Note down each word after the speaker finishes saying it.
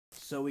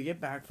So we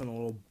get back from the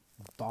little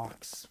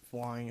box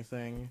flying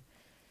thing,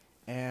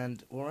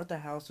 and we're at the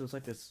house. There's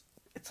like this.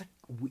 It's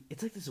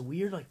like this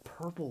weird like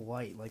purple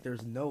light. Like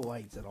there's no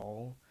lights at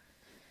all.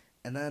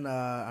 And then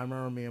I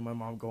remember me and my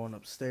mom going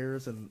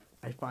upstairs, and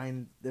I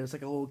find there's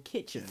like a little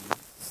kitchen.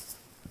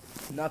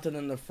 Nothing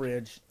in the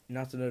fridge.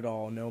 Nothing at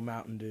all. No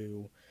Mountain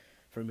Dew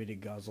for me to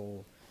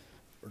guzzle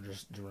or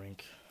just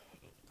drink.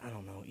 I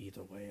don't know.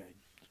 Either way,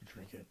 I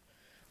drink it.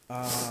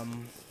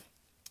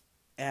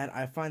 And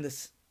I find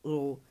this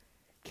little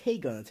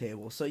cake on the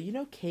table. So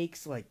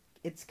cake's like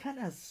it's kind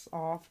of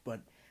soft,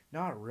 but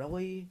not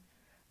really.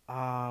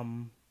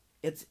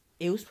 It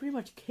was pretty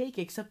much cake,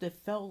 except it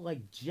felt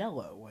like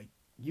Jello. Like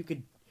you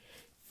could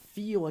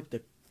feel like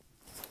the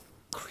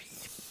cream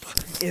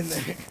in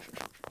there.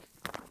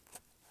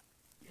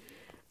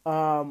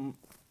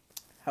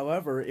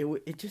 However,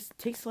 it just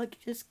tastes like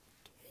just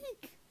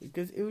cake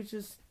because it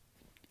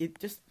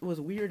just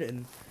was weird.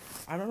 And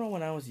I don't know,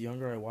 when I was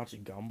younger I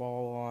watched Gumball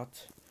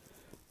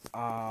a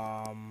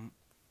lot.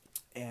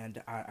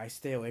 And I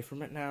stay away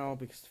from it now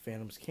because the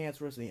fandom's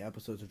cancerous and the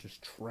episodes are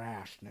just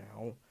trash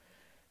now.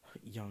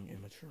 Young,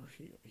 immature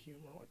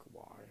humor, like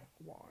why?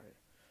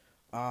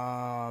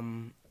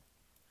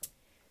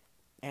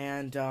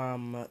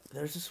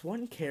 There's this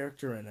one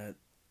character in it.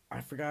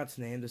 I forgot its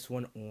name. This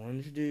one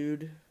orange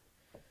dude.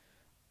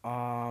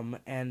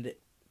 And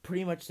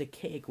pretty much the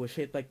cake was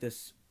shaped like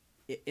this.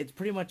 It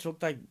pretty much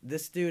looked like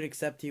this dude,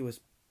 except he was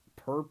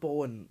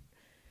purple and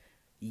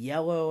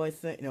yellow. I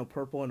think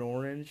purple and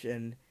orange,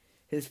 and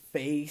his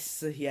face.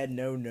 He had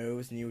no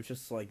nose, and he was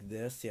just like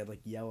this. He had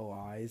like yellow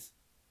eyes.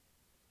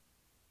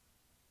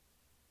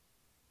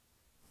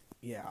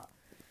 Yeah.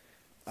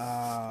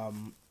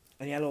 And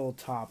he had a little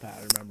top hat,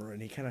 I remember,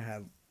 and he kind of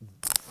had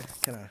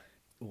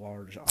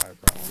large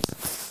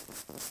eyebrows.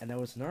 And there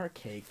was another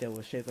cake that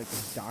was shaped like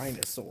a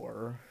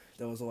dinosaur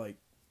that was like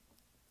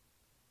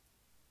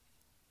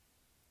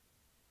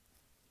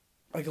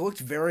it looked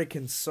very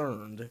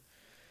concerned.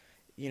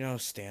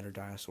 Standard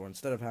dinosaur.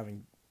 Instead of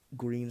having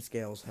green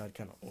scales, had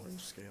kind of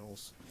orange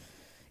scales.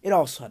 It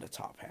also had a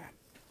top hat.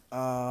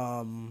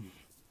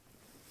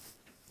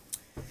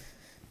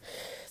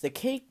 The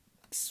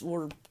cakes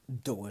were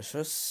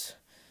delicious.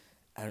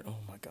 And oh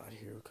my god,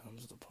 here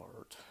comes the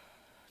part.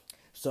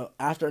 So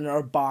after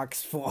another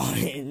box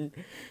flying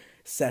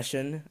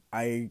session,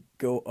 I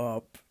go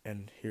up,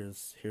 and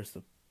here's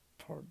the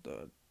part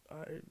that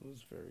I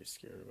was very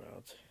scared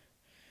about.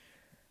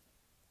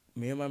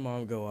 Me and my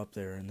mom go up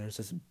there, and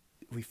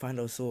we find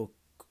this little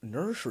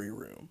nursery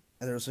room,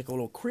 and there's like a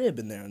little crib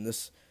in there, and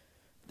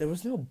there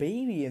was no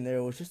baby in there.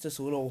 It was just this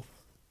little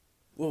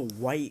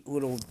white,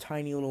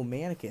 tiny little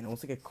mannequin. It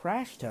was like a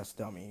crash test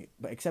dummy,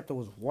 but except it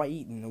was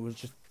white, and it was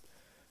just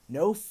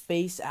no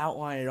face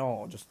outline at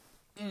all, just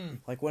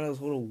like one of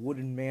those little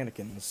wooden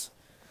mannequins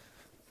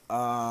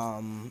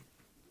that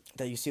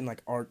you see in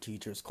like art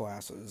teachers'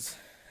 classes,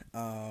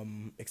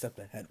 except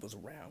the head was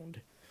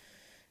round.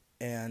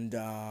 And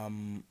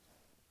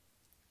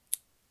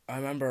I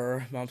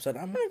remember Mom said,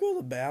 "I'm gonna go to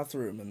the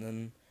bathroom," and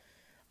then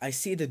I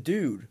see the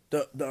dude,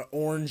 the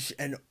orange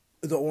and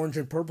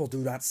purple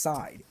dude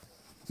outside.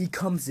 He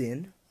comes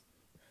in,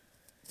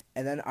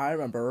 and then I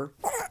remember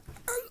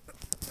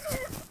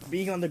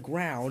being on the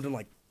ground, and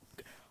like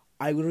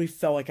I literally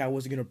felt like I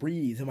wasn't gonna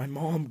breathe. And my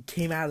mom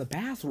came out of the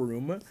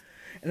bathroom, and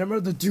I remember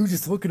the dude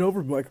just looking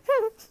over me like,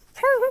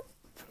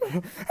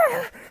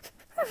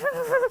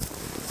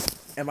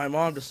 and my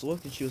mom just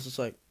looked, and she was just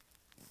like,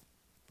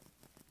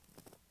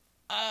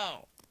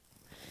 "Oh!"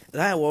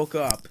 And I woke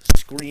up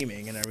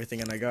screaming and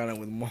everything, and I got in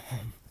with Mom.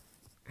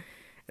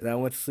 And I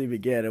went to sleep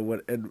again,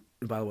 and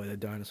by the way, the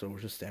dinosaur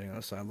was just standing on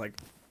the side, like,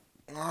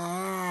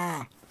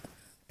 ah!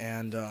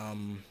 And,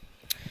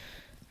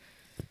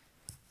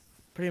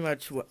 pretty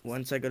much,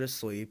 once I go to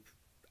sleep,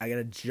 I get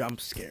a jump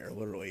scare,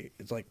 literally.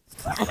 It's like,